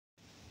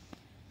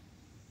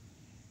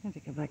I have to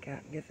come back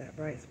out and get that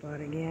bright spot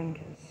again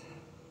because,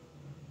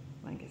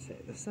 like I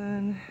said, the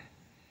sun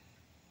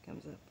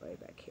comes up right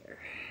back here.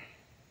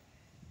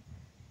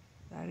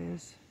 That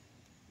is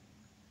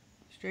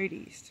straight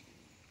east.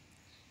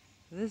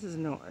 This is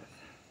north.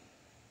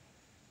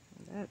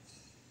 And that's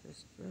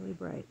just really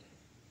bright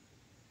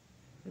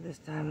for this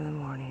time of the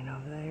morning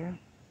over there.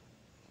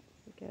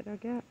 Look at our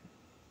gap.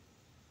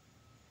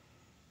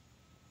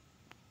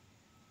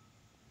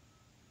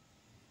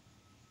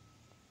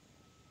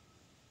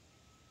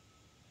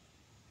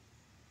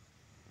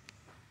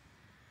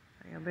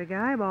 A big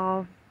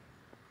eyeball.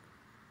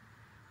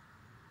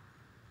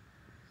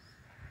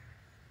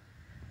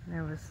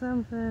 There was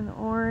something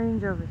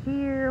orange over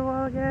here a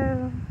while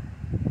ago.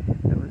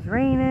 It was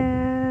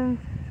raining,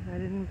 so I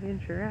didn't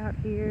venture out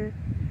here.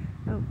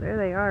 Oh, there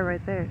they are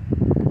right there.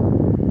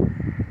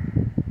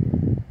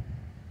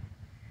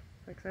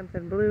 It's like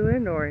something blue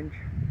and orange.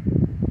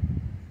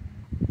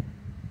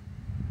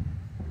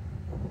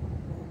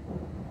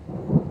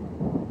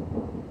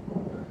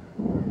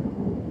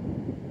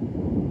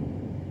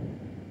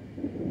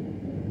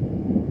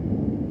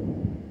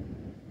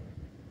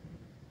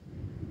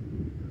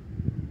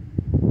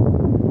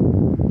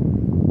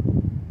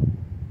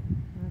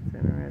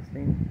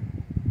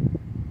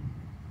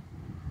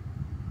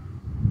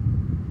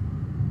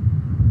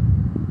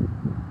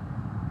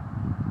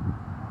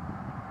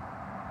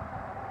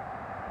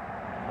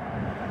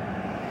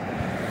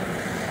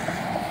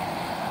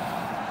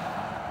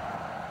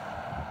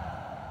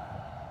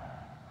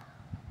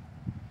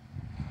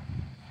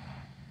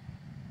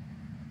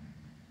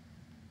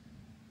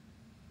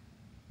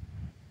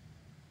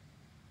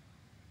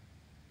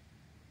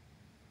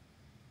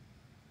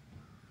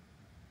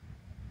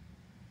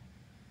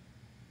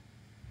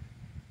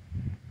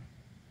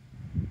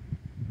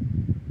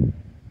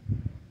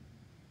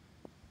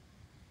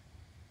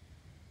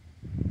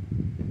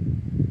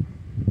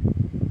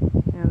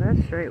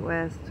 That's straight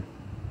west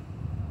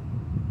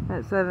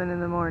at 7 in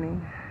the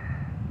morning.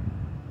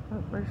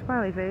 Oh, there's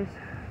Smiley Face.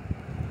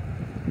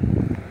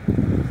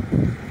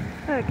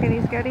 Look, and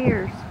he's got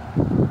ears.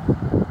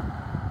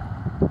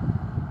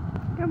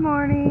 Good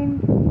morning.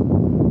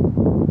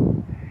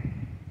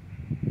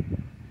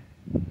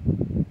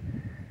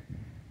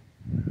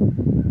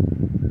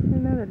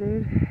 Another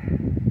dude.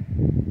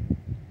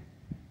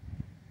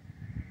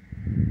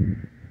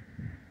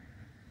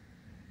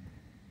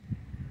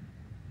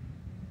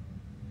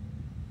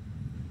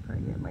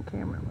 My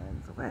camera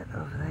lens wet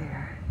over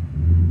there.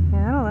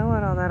 Yeah, I don't know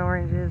what all that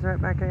orange is right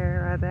back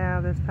there right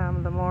now this time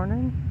of the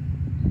morning.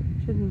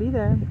 Shouldn't be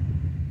there.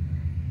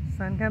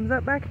 Sun comes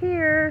up back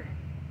here.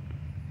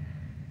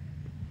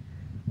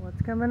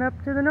 What's coming up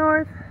to the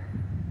north?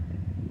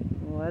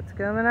 What's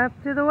coming up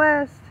to the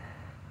west?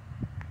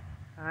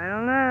 I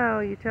don't know.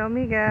 You tell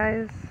me,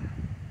 guys.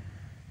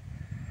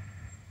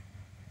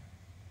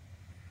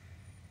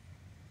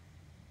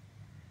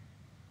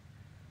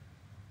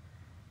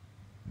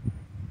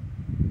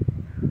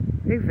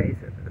 Big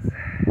faces.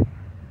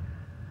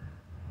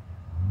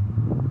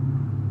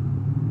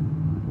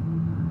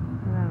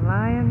 And a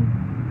lion.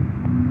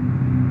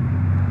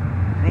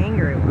 An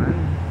angry one.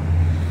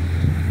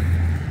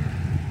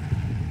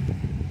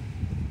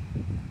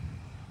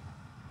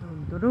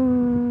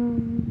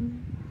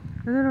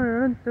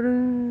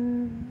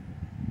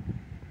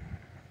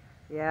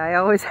 Yeah, I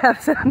always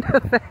have sound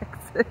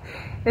effects.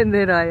 And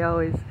then I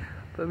always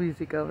put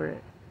music over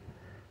it.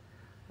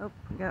 Oh,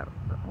 I got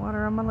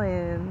water on my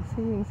lens.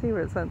 See, you can see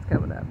where the sun's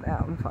coming up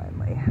now,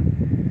 finally.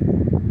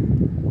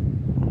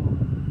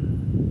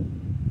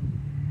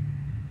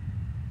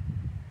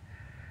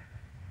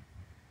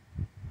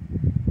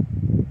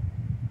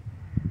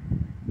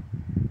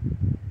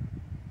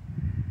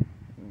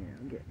 Yeah,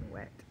 I'm getting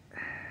wet.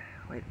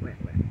 Wet,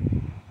 wet, wet.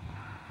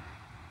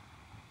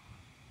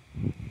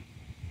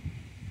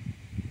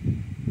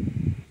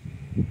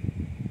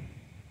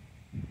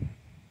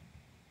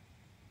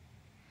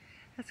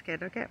 That's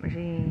good. Look at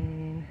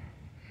machine.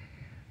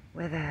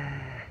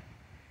 Weather.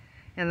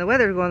 And the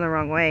weather's going the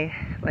wrong way.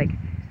 Like,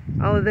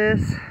 all of this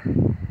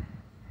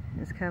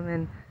is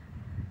going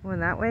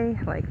that way.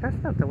 Like,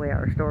 that's not the way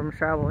our storms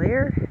travel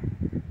here.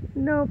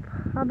 Nope.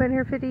 I've been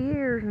here 50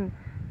 years and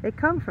they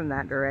come from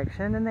that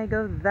direction and they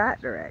go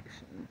that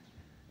direction.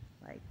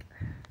 Like,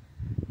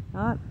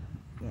 not,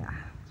 yeah.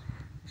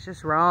 It's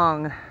just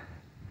wrong.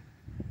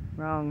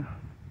 Wrong.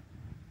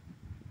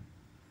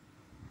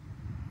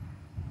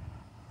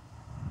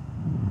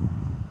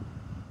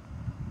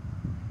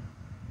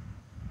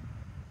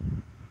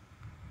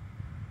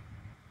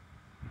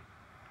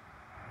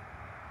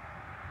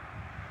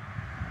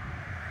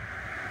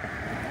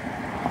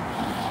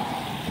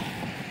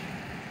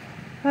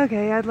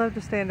 Okay, I'd love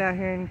to stand out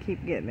here and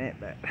keep getting it,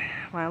 but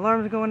my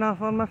alarm's going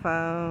off on my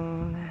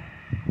phone,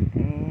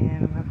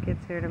 and I'll have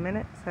kids here in a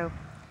minute, so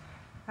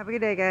have a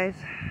good day, guys.